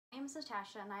is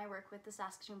Natasha and I work with the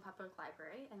Saskatoon Public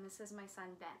Library, and this is my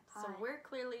son Ben. Hi. So we're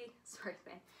clearly, sorry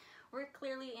Ben, we're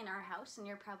clearly in our house and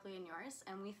you're probably in yours,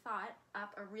 and we thought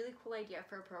up a really cool idea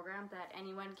for a program that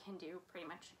anyone can do pretty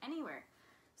much anywhere.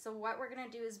 So what we're going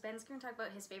to do is Ben's going to talk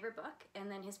about his favorite book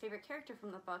and then his favorite character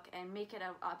from the book and make it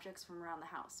out of objects from around the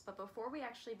house. But before we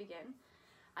actually begin,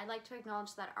 I'd like to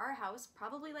acknowledge that our house,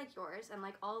 probably like yours and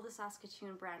like all of the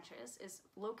Saskatoon branches, is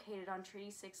located on Treaty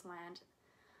 6 land,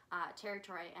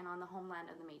 territory, and on the homeland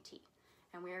of the Métis.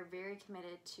 And we are very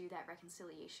committed to that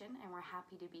reconciliation, and we're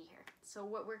happy to be here. So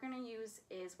what we're going to use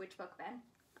is which book, Ben?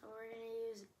 We're going to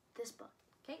use this book.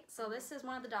 Okay, so this is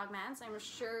one of the Dogmans. I'm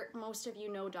sure most of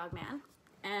you know Dogman.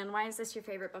 And why is this your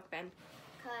favorite book, Ben?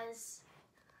 Because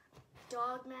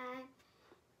Dogman,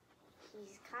 he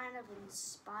kind of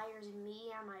inspires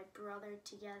me and my brother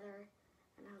together.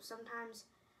 And sometimes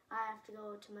I have to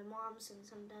go to my mom's, and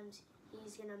sometimes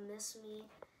he's going to miss me.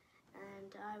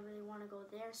 And I really want to go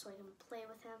there so I can play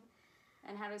with him.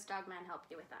 And how does Dogman help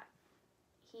you with that?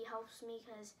 He helps me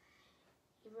because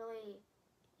he really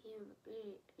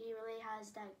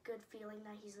has that good feeling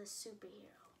that he's a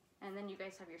superhero. And then you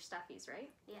guys have your stuffies,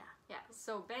 right? Yeah. Yeah.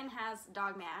 So Ben has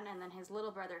Dogman, and then his little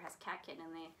brother has Cat Kid,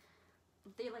 and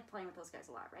they like playing with those guys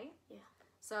a lot, right? Yeah.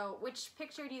 So which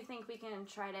picture do you think we can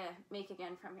try to make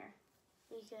again from here?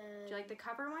 We could. Do you like the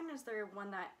cover one? Is there one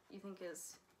that you think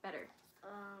is better?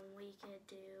 We could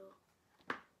do.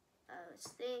 I was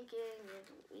thinking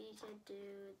if we could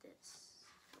do this.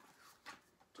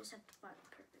 Just have to find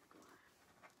the perfect one.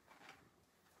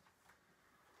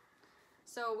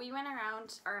 So we went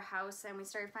around our house and we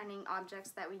started finding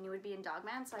objects that we knew would be in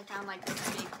Dogman. So I found like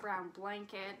this big brown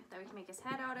blanket that we can make his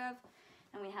head out of,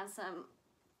 and we have some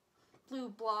blue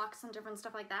blocks and different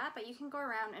stuff like that. But you can go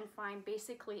around and find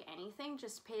basically anything.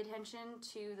 Just pay attention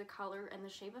to the color and the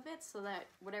shape of it, so that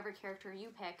whatever character you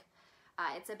pick,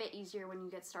 it's a bit easier when you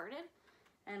get started.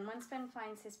 And once Ben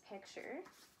finds his picture,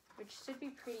 which should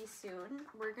be pretty soon,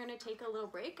 we're going to take a little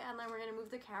break, and then we're going to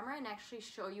move the camera and actually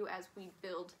show you as we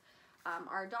build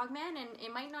our Dogman. And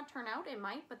it might not turn out, it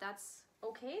might, but that's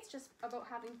okay. It's just about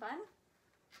having fun.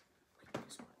 Like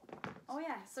this one. Oh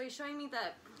yeah, so he's showing me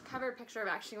the cover picture of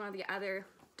actually one of the other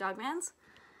Dogmans,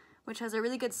 which has a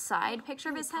really good side picture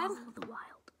of his head. The Wild.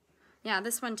 Yeah,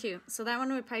 this one too. So that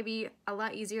one would probably be a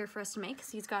lot easier for us to make, because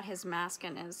he's got his mask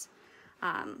and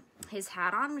his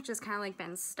hat on, which is kind of like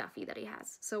Ben's stuffy that he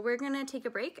has. So we're gonna take a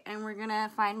break, and we're gonna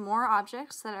find more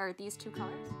objects that are these two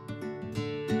colors.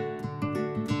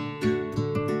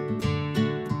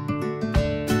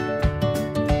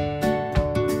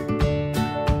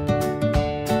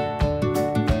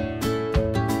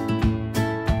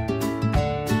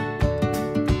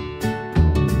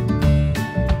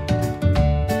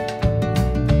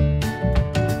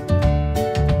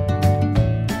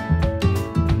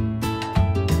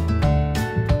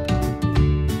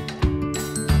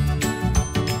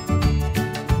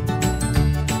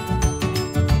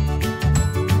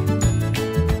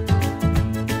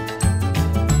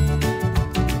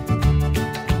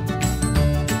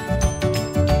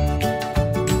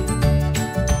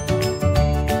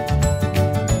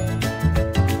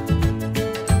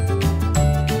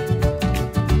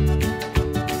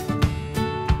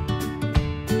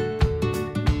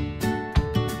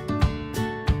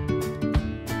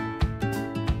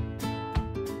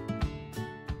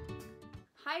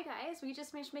 Hi guys, we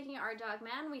just finished making our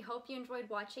Dogman. We hope you enjoyed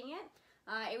watching it.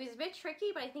 It was a bit tricky,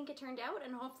 but I think it turned out,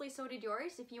 and hopefully so did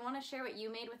yours. If you want to share what you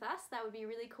made with us, that would be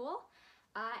really cool.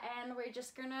 And we're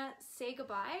just gonna say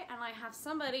goodbye, and I have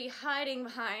somebody hiding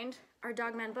behind our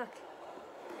Dogman book.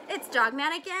 It's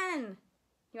Dogman again!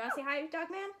 You want to say hi,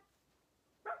 Dogman?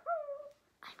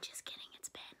 I'm just kidding, it's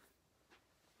Ben.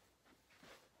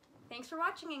 Thanks for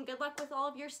watching, and good luck with all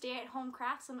of your stay-at-home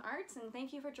crafts and arts, and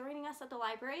thank you for joining us at the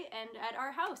library and at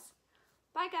our house.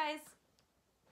 Bye guys!